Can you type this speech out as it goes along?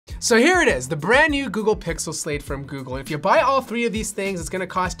So here it is, the brand new Google Pixel Slate from Google. And if you buy all three of these things, it's gonna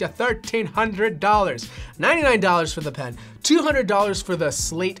cost you $1,300. $99 for the pen, $200 for the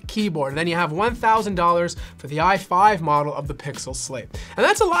Slate keyboard, and then you have $1,000 for the i5 model of the Pixel Slate. And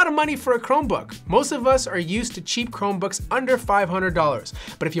that's a lot of money for a Chromebook. Most of us are used to cheap Chromebooks under $500.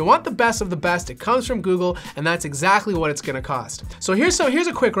 But if you want the best of the best, it comes from Google, and that's exactly what it's gonna cost. So here's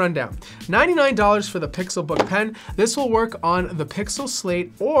a quick rundown. $99 for the Pixelbook pen. This will work on the Pixel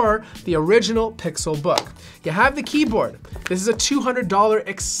Slate or the original Pixel Book. You have the keyboard. This is a $200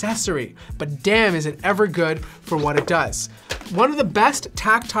 accessory, but damn is it ever good for what it does. One of the best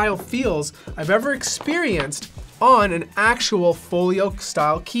tactile feels I've ever experienced on an actual folio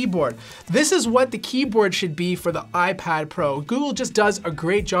style keyboard. This is what the keyboard should be for the iPad Pro. Google just does a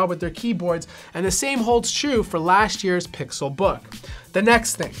great job with their keyboards, and the same holds true for last year's Pixel Book. The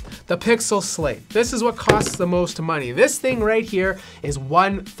next thing, the Pixel Slate. This is what costs the most money. This thing right here is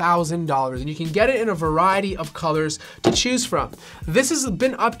 $1,000, and you can get it in a variety of colors to choose from. This has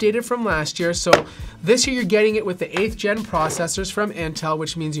been updated from last year, so this year you're getting it with the 8th gen processors from Intel,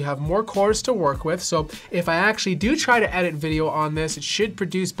 which means you have more cores to work with. So if I actually do try to edit video on this, it should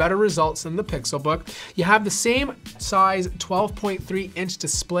produce better results than the Pixel Book. You have the same size 12.3-inch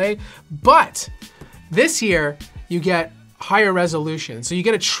display, but this year you get higher resolution. So you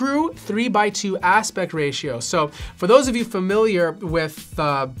get a true 3:2 aspect ratio. So for those of you familiar with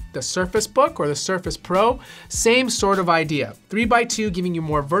the Surface Book or the Surface Pro, same sort of idea. 3:2 giving you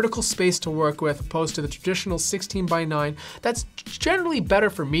more vertical space to work with opposed to the traditional 16:9. That's generally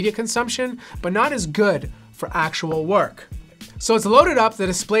better for media consumption, but not as good for actual work. So it's loaded up, the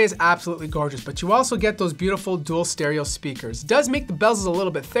display is absolutely gorgeous, but you also get those beautiful dual stereo speakers. It does make the bezels a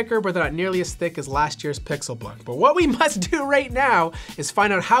little bit thicker, but they're not nearly as thick as last year's Pixel Book. But what we must do right now is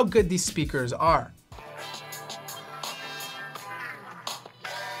find out how good these speakers are.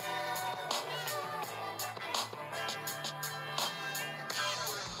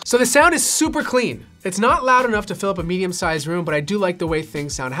 So the sound is super clean. It's not loud enough to fill up a medium-sized room, but I do like the way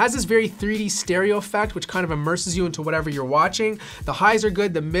things sound. It has this very 3D stereo effect, which kind of immerses you into whatever you're watching. The highs are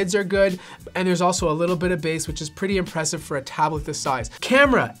good, the mids are good, and there's also a little bit of bass, which is pretty impressive for a tablet this size.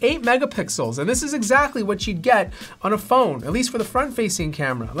 Camera, 8 megapixels, and this is exactly what you'd get on a phone, at least for the front-facing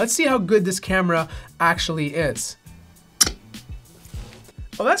camera. Let's see how good this camera actually is.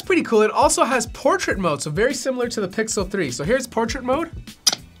 Well, that's pretty cool. It also has portrait mode, so very similar to the Pixel 3. So here's portrait mode.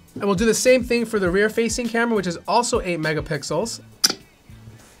 And we'll do the same thing for the rear-facing camera, which is also 8 megapixels.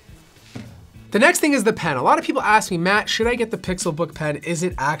 The next thing is the pen. A lot of people ask me, Matt, should I get the Pixel Book pen? Is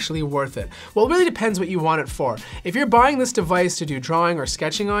it actually worth it? Well, it really depends what you want it for. If you're buying this device to do drawing or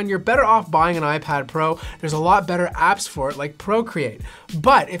sketching on, you're better off buying an iPad Pro. There's a lot better apps for it, like Procreate.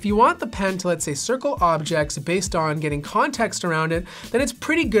 But if you want the pen to, let's say, circle objects based on getting context around it, then it's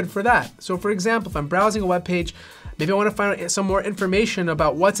pretty good for that. So for example, if I'm browsing a web page, maybe I want to find out some more information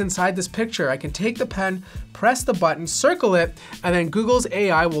about what's inside this picture. I can take the pen, press the button, circle it, and then Google's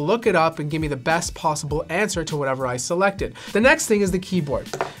AI will look it up and give me the best possible answer to whatever I selected. The next thing is the keyboard.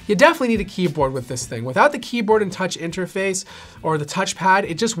 You definitely need a keyboard with this thing. Without the keyboard and touch interface or the touchpad,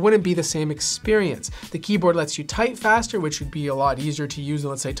 it just wouldn't be the same experience. The keyboard lets you type faster, which would be a lot easier to use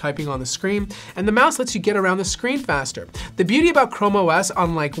than, let's say, typing on the screen, and the mouse lets you get around the screen faster. The beauty about Chrome OS,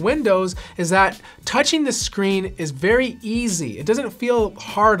 unlike Windows, is that touching the screen is very easy. It doesn't feel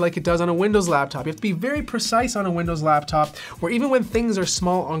hard like it does on a Windows laptop. You have to be very precise on a Windows laptop, where even when things are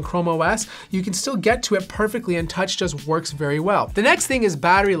small on Chrome OS, you can still get to it perfectly and touch just works very well. The next thing is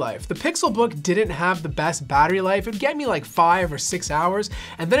battery life. The Pixel Book didn't have the best battery life. It would get me like 5 or 6 hours,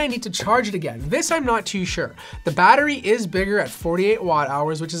 and then I need to charge it again. This I'm not too sure. The battery is bigger at 48 watt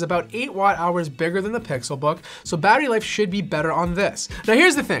hours, which is about 8 watt hours bigger than the Pixel Book, so battery life should be better on this. Now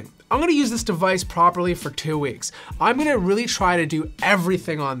here's the thing. I'm gonna use this device properly for 2 weeks. I'm gonna really try to do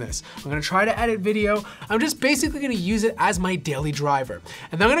everything on this. I'm gonna try to edit video. I'm just basically gonna use it as my daily driver.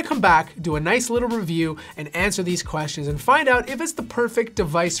 And then I'm gonna come back, do a nice little review, and answer these questions and find out if it's the perfect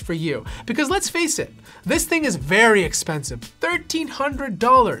device for you. Because let's face it, this thing is very expensive,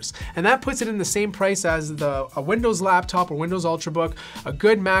 $1,300. And that puts it in the same price as a Windows laptop or Windows Ultrabook, a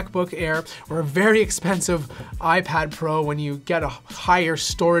good MacBook Air, or a very expensive iPad Pro when you get a higher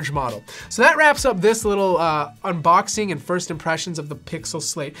storage model. So that wraps up this little unboxing and first impressions of the Pixel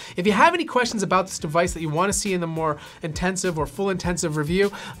Slate. If you have any questions about this device that you want to see in the more intensive or full intensive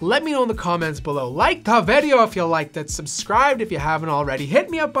review, let me know in the comments below. Like the video if you liked it, subscribe if you haven't already, hit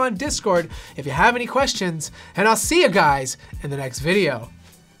me up on Discord if you have any questions, and I'll see you guys in the next video.